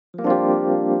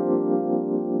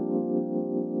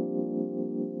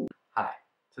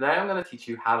Today I'm going to teach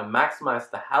you how to maximize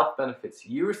the health benefits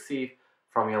you receive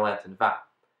from your Lenten vow.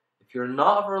 If you're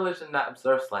not of a religion that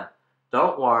observes Lent,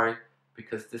 don't worry,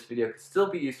 because this video could still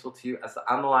be useful to you as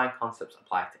the underlying concepts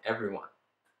apply to everyone.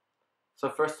 So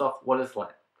first off, what is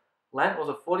Lent? Lent was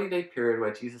a 40-day period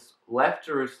where Jesus left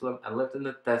Jerusalem and lived in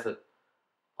the desert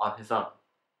on his own.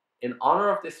 In honor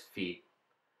of this feat,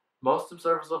 most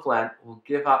observers of Lent will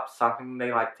give up something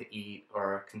they like to eat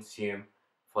or consume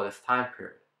for this time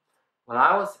period. When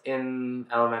I was in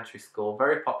elementary school,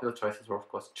 very popular choices were, of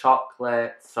course,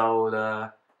 chocolate,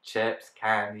 soda, chips,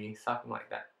 candy, something like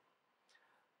that.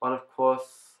 But of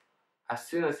course, as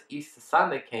soon as Easter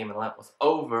Sunday came and Lent was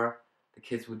over, the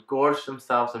kids would gorge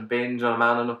themselves and binge on a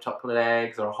mountain of chocolate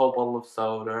eggs or a whole bottle of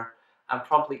soda and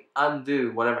probably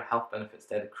undo whatever health benefits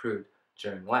they'd accrued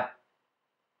during Lent.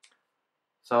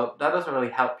 So that doesn't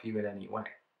really help you in any way.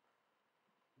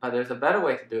 But there's a better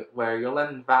way to do it where your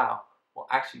Lenten vow will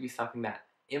actually be something that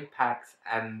impacts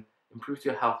and improves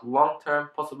your health long term,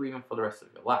 possibly even for the rest of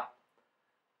your life.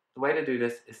 The way to do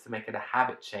this is to make it a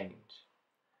habit change.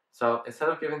 So instead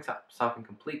of giving up something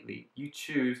completely, you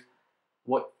choose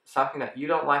something that you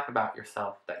don't like about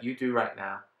yourself that you do right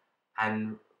now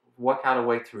and work out a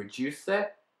way to reduce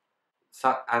it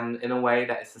and in a way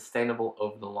that is sustainable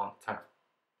over the long term.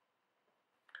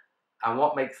 And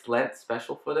what makes Lent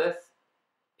special for this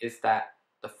is that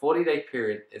the 40-day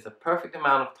period is a perfect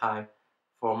amount of time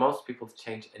for most people to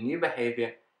change a new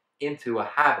behavior into a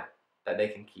habit that they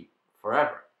can keep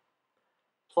forever.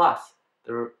 Plus,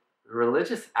 the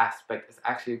religious aspect is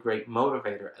actually a great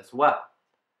motivator as well,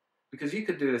 because you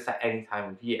could do this at any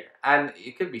time of year, and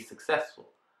it could be successful.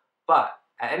 But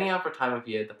at any other time of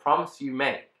year, the promise you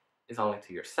make is only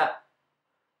to yourself.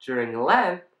 During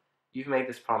Lent, you've made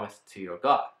this promise to your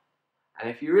God. And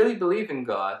if you really believe in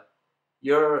God,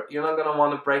 you're not going to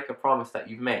want to break a promise that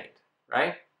you've made,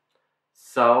 right?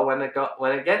 So when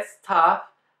it gets tough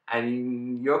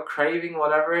and you're craving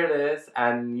whatever it is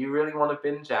and you really want to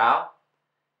binge out,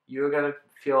 you're going to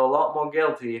feel a lot more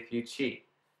guilty if you cheat,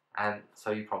 and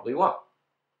so you probably won't.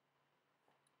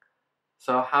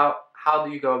 So how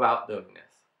do you go about doing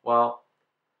this? Well,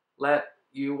 what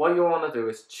you want to do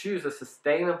is choose a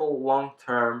sustainable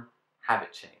long-term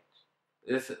habit change.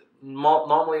 This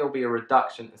normally will be a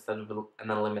reduction instead of an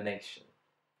elimination.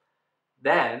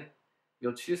 Then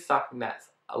you'll choose something that's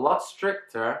a lot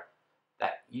stricter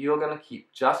that you're going to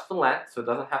keep just for Lent, so it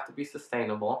doesn't have to be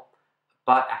sustainable,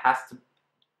 but it has to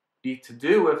be to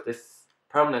do with this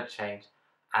permanent change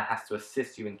and has to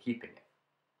assist you in keeping it.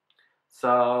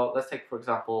 So let's take, for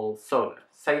example, soda.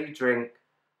 Say you drink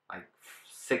like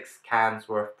 6 cans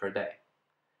worth per day.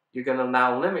 You're going to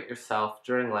now limit yourself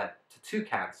during Lent to 2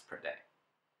 cans per day.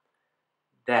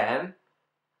 Then,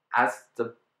 as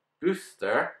the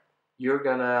booster, you're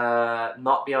gonna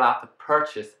not be allowed to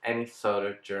purchase any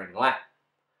soda during Lent.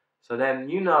 So then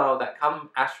you know that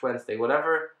come Ash Wednesday,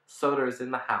 whatever soda is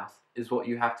in the house is what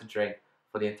you have to drink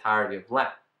for the entirety of Lent.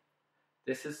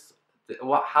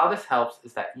 How this helps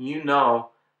is that you know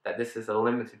that this is a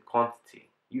limited quantity.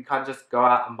 You can't just go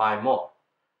out and buy more,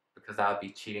 because that would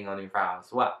be cheating on your vow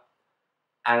as well.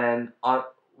 And then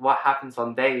what happens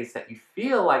on days that you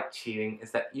feel like cheating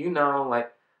is that you know,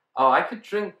 like, oh, I could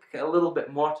drink a little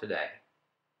bit more today,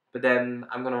 but then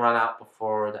I'm going to run out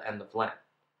before the end of Lent.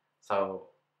 So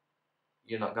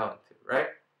you're not going to, right?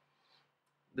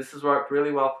 This has worked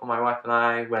really well for my wife and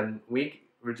I when we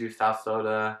reduced our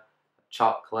soda,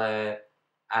 chocolate,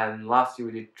 and last year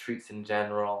we did treats in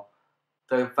general.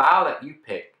 The vow that you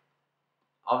pick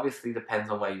obviously depends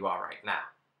on where you are right now.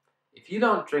 If you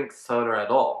don't drink soda at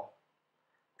all,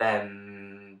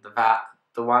 then the vow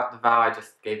I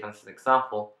just gave as an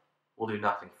example will do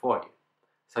nothing for you.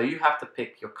 So you have to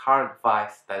pick your current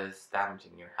vice that is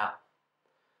damaging your health.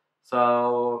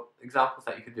 So examples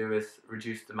that you could do is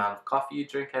reduce the amount of coffee you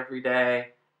drink every day,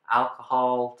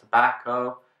 alcohol,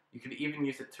 tobacco. You could even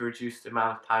use it to reduce the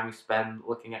amount of time you spend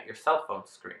looking at your cell phone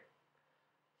screen.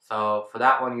 So for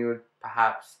that one, you would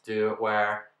perhaps do it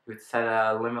where you would set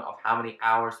a limit of how many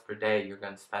hours per day you're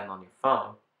going to spend on your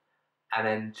phone. And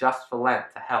then just for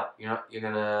Lent to help, you're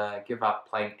going to give up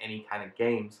playing any kind of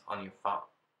games on your phone.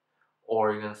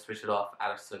 Or you're going to switch it off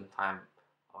at a certain time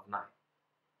of night.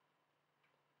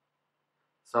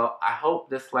 So I hope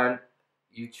this Lent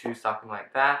you choose something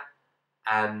like that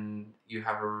and you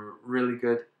have a really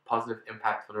good positive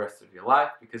impact for the rest of your life.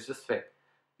 Because just think,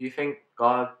 do you think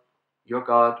your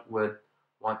God would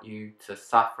want you to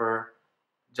suffer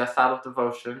just out of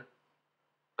devotion,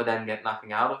 but then get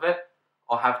nothing out of it?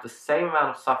 Or have the same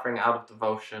amount of suffering out of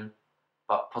devotion,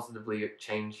 but positively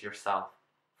change yourself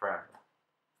forever?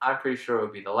 I'm pretty sure it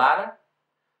would be the latter.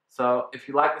 So if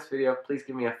you like this video, please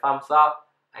give me a thumbs up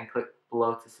and click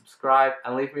below to subscribe,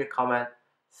 and leave me a comment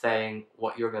saying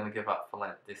what you're going to give up for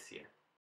Lent this year.